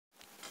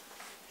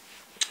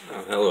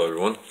Hello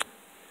everyone.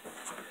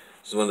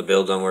 This is one of the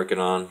builds I'm working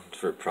on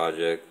for a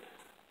project.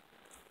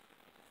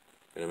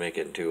 Gonna make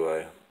it into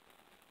a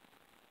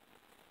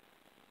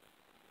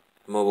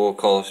mobile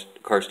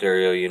car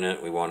stereo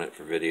unit. We want it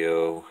for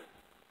video.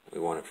 We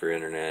want it for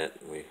internet.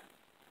 We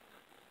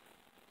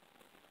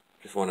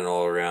just want an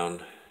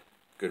all-around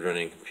good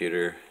running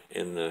computer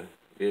in the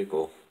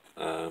vehicle.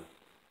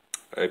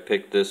 I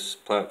picked this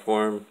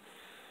platform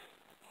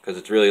because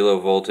it's really low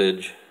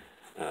voltage.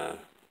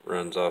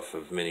 Runs off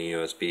of mini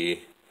USB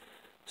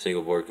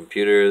single board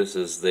computer. This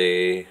is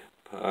the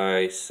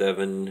Pi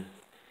 7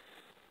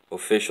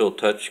 official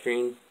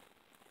touchscreen,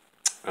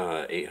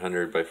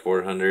 800 by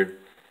 400.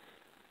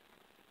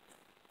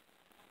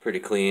 Pretty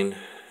clean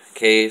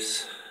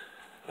case.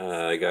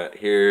 I got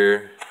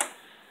here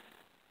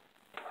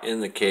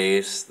in the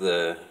case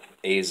the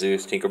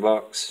Asus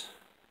Tinkerbox.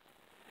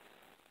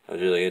 I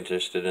was really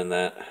interested in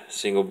that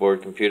single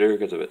board computer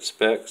because of its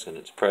specs and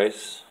its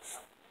price.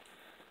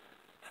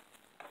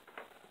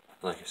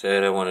 Like I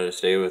said, I wanted to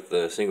stay with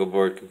the single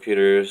board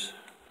computers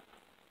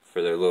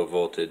for their low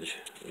voltage,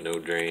 no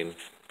drain,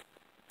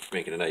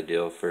 making it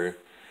ideal for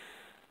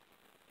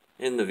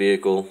in the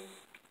vehicle.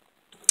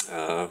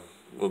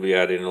 We'll be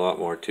adding a lot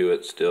more to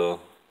it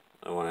still.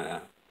 I want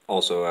to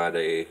also add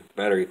a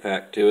battery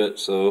pack to it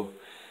so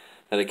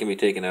that it can be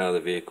taken out of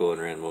the vehicle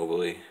and ran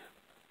mobily.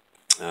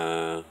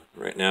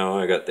 Right now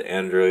I got the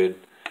Android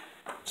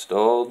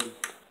installed.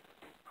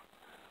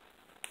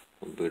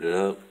 We'll boot it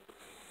up.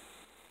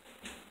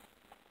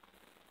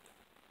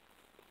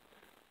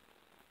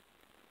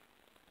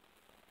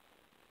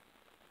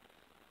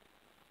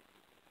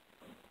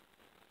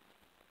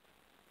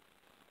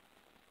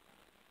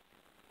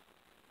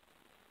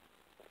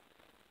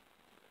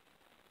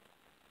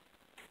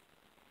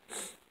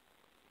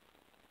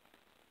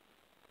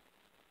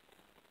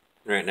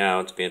 Right now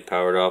it's being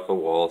powered off a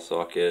wall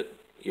socket,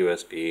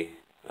 USB,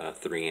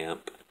 3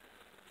 amp.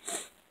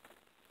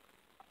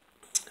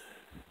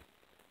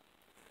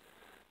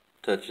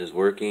 Touch is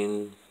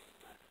working.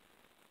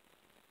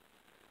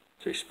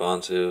 It's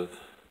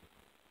responsive.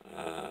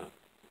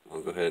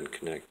 I'll go ahead and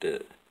connect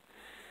it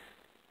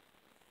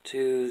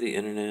to the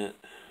internet.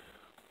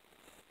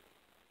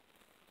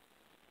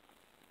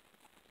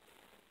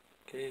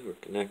 Okay, we're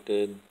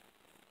connected.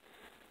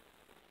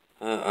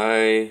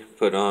 I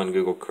put on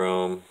Google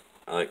Chrome.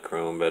 I like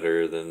Chrome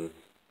better than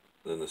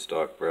the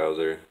stock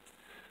browser.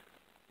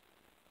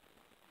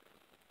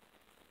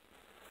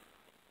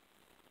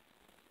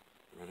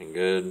 Running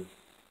good.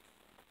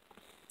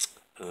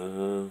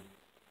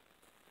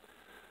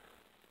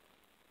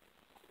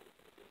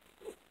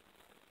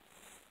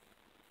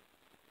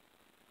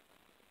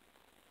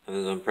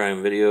 Amazon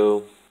Prime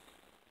Video.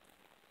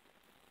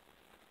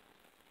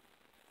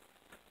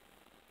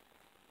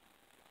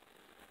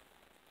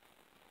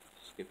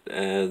 Skip the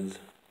ads.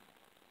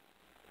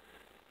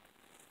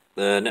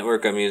 The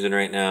network I'm using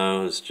right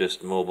now is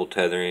just mobile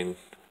tethering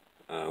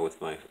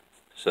with my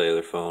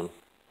cellular phone.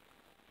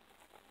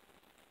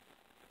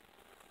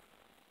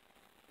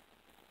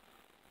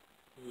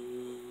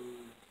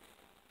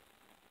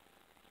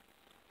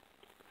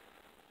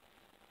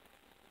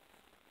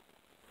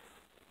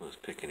 Let's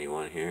pick any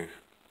one here.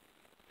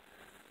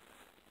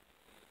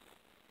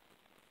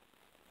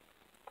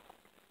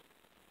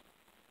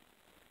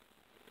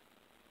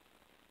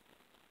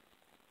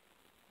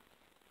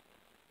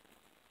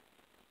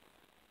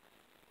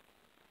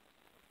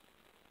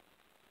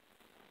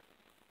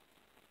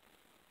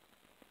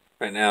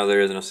 Right now there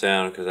is no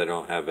sound because I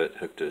don't have it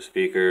hooked to a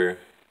speaker.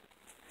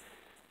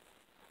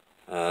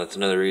 That's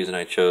another reason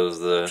I chose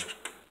the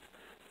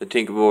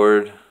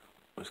Tinkerboard,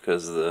 was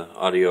because the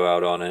audio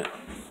out on it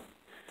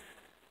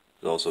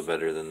is also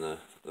better than the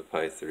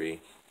Pi 3.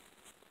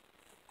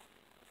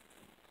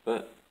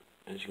 But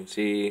as you can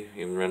see,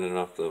 even running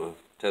off the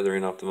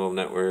tethering off the mobile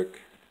network,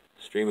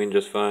 streaming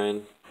just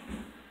fine.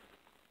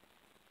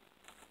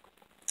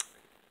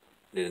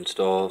 Did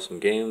install some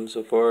games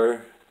so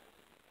far,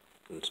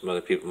 and some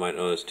other people might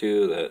notice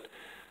too that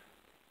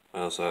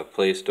I also have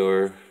Play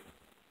Store.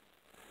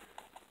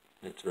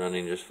 It's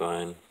running just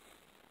fine.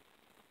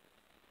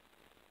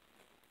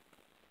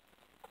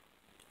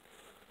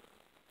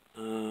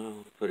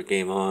 Put a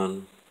game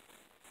on.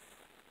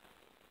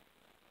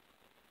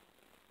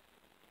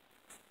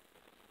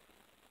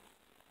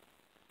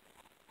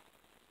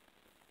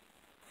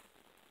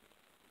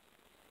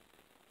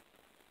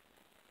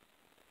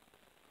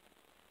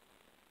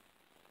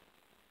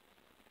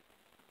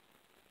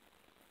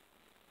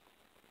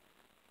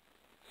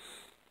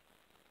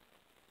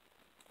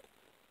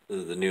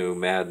 This is the new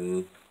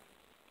Madden.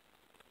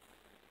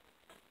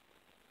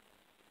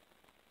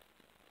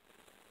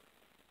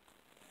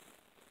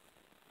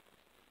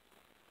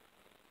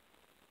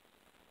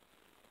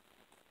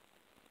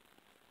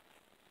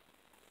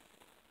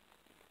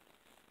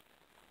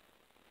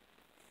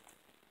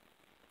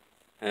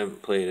 I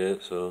haven't played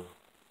it, so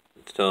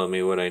it's telling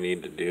me what I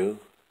need to do.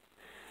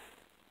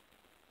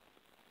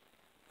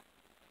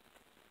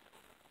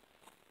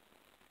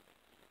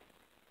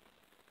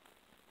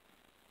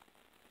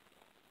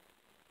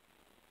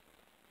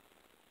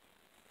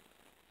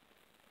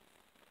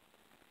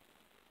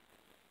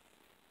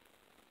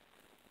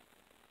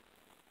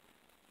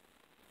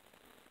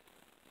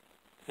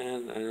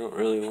 and I don't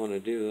really want to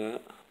do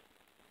that,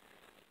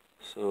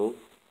 so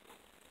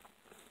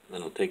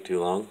that'll take too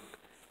long.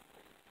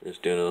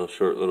 Just doing a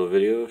short little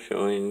video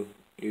showing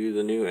you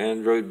the new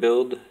Android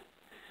build,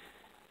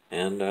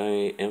 and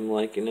I am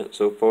liking it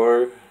so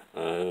far.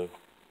 It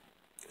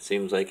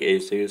seems like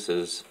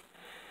Asus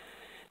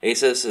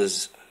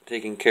is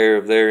taking care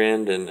of their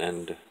end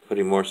and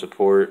putting more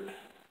support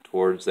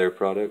towards their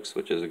products,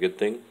 which is a good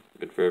thing,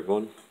 good for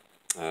everyone.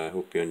 I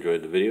hope you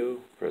enjoyed the video.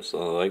 Press the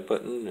like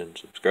button and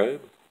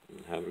subscribe,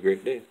 and have a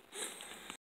great day.